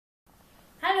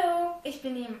Ich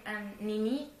bin die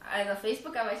Nini, also auf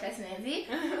Facebook, aber ich heiße Nancy.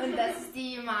 Und das ist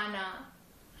die Imana.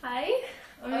 Hi.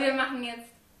 Und wir machen jetzt...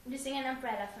 Wir singen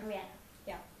Umbrella von Rihanna.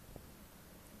 Ja.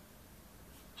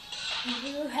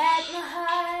 You had my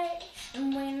heart,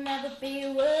 and we'll never be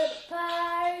worlds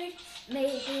apart.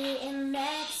 Maybe in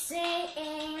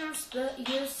magazines, but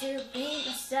you'll still be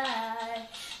my star.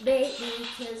 Baby,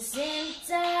 'cause in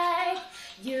the dark,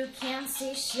 you can't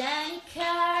see shiny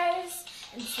cars.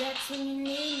 And that's when you need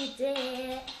me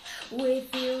there.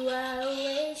 With you I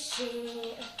always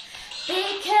share.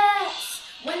 Because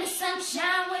when the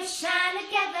sunshine will shine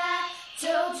together,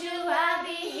 told you I'll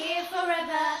be here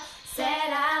forever.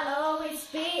 Said I'll always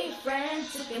be a friend.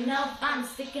 Took enough, I'm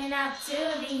sticking out to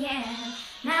the end.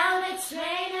 Now that it's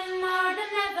raining more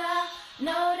than ever,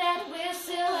 know that we'll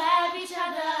still have each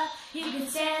other. You can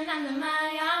stand under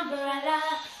my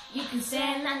umbrella. You can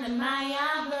stand under my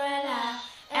umbrella.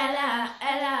 Ella,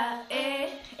 Ella,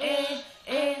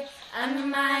 under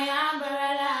my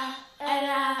umbrella.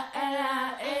 Ella,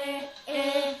 Ella,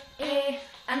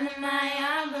 under my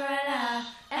umbrella.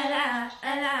 Ella,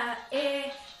 Ella,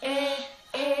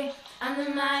 under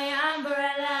my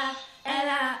umbrella.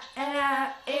 Ella,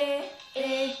 Ella,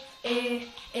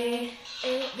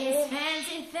 These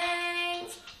fancy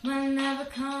things will never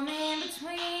come in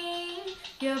between.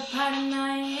 You're part of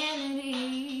my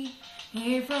entity,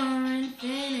 here for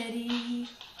infinity.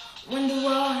 When the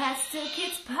world has took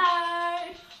its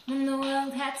part, when the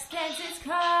world has dealt its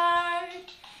card,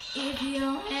 if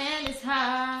your hand is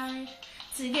hard,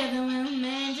 together we'll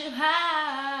mend your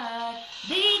heart.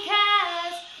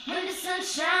 Because when the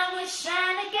sunshine will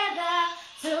shine together,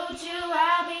 told you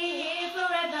I'll be here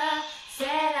forever.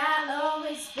 Said I'll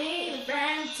always be a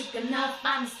friend. Took enough,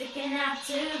 I'm sticking out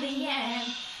to the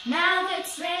end. Now that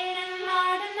it's raining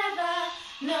more than ever,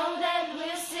 know that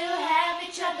we'll still have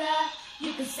each other.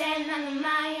 You can stand under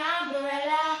my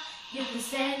umbrella. You can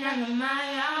stand under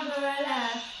my umbrella.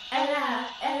 Ella,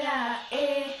 Ella,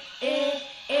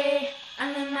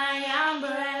 under my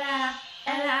umbrella.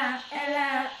 Ella,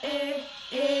 Ella,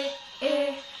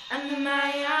 under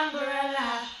my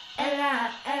umbrella.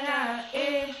 Ella, Ella,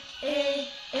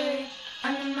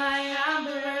 under my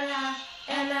umbrella.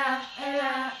 Ella,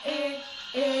 Ella,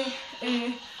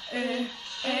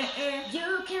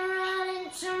 You can run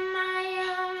into my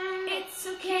arms. It's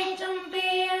okay, don't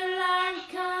be alarmed.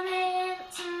 Come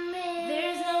into me.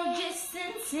 There's no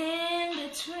distance in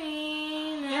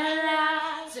between our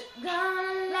lives. We're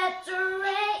gonna let the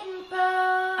rain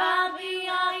pour. I'll be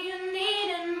all you need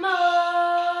and more.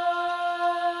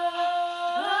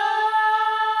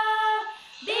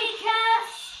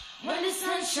 Because when the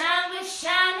sunshine will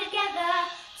shine together,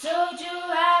 told you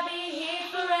I'll be here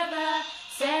forever.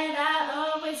 Said I'll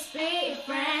always be a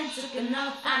friend. Took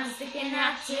enough, I'm sticking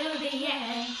out to the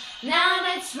end. Now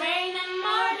that it's raining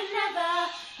more than ever,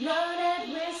 know that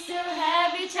we'll still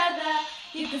have each other.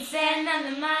 You can stand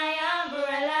under my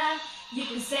umbrella. You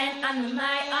can stand under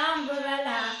my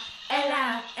umbrella.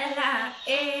 Ella, Ella,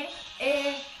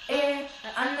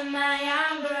 under my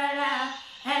umbrella.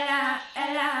 Ella,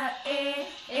 Ella,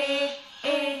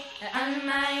 under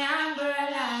my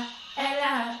umbrella.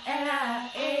 Ella, Ella,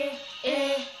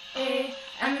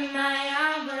 under my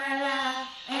umbrella.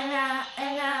 Ella,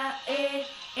 Ella,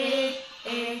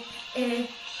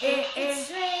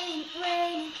 It's raining,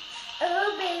 raining.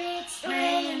 Oh baby, it's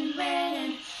raining,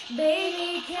 raining.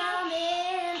 Baby, come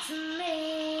here to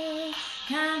me.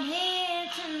 Come here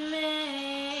to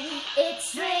me.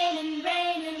 It's raining,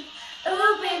 raining.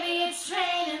 Oh baby, it's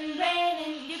raining,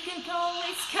 raining. You can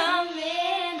always come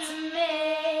into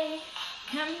me.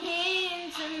 Come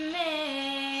into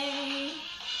me.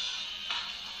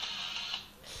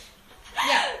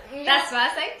 Ja, das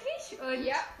war's eigentlich. Und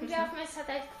Ja, wir hoffen, es hat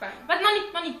euch gefallen. Warte,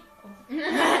 Moni. Oh.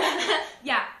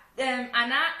 Ja,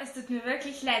 Anna, es tut mir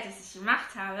wirklich leid, dass ich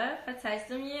gemacht habe. Verzeihst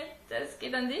du mir? Das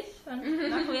geht an dich und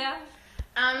nachher.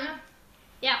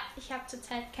 Ja, ich habe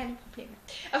zurzeit keine Probleme.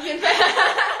 Auf jeden Fall.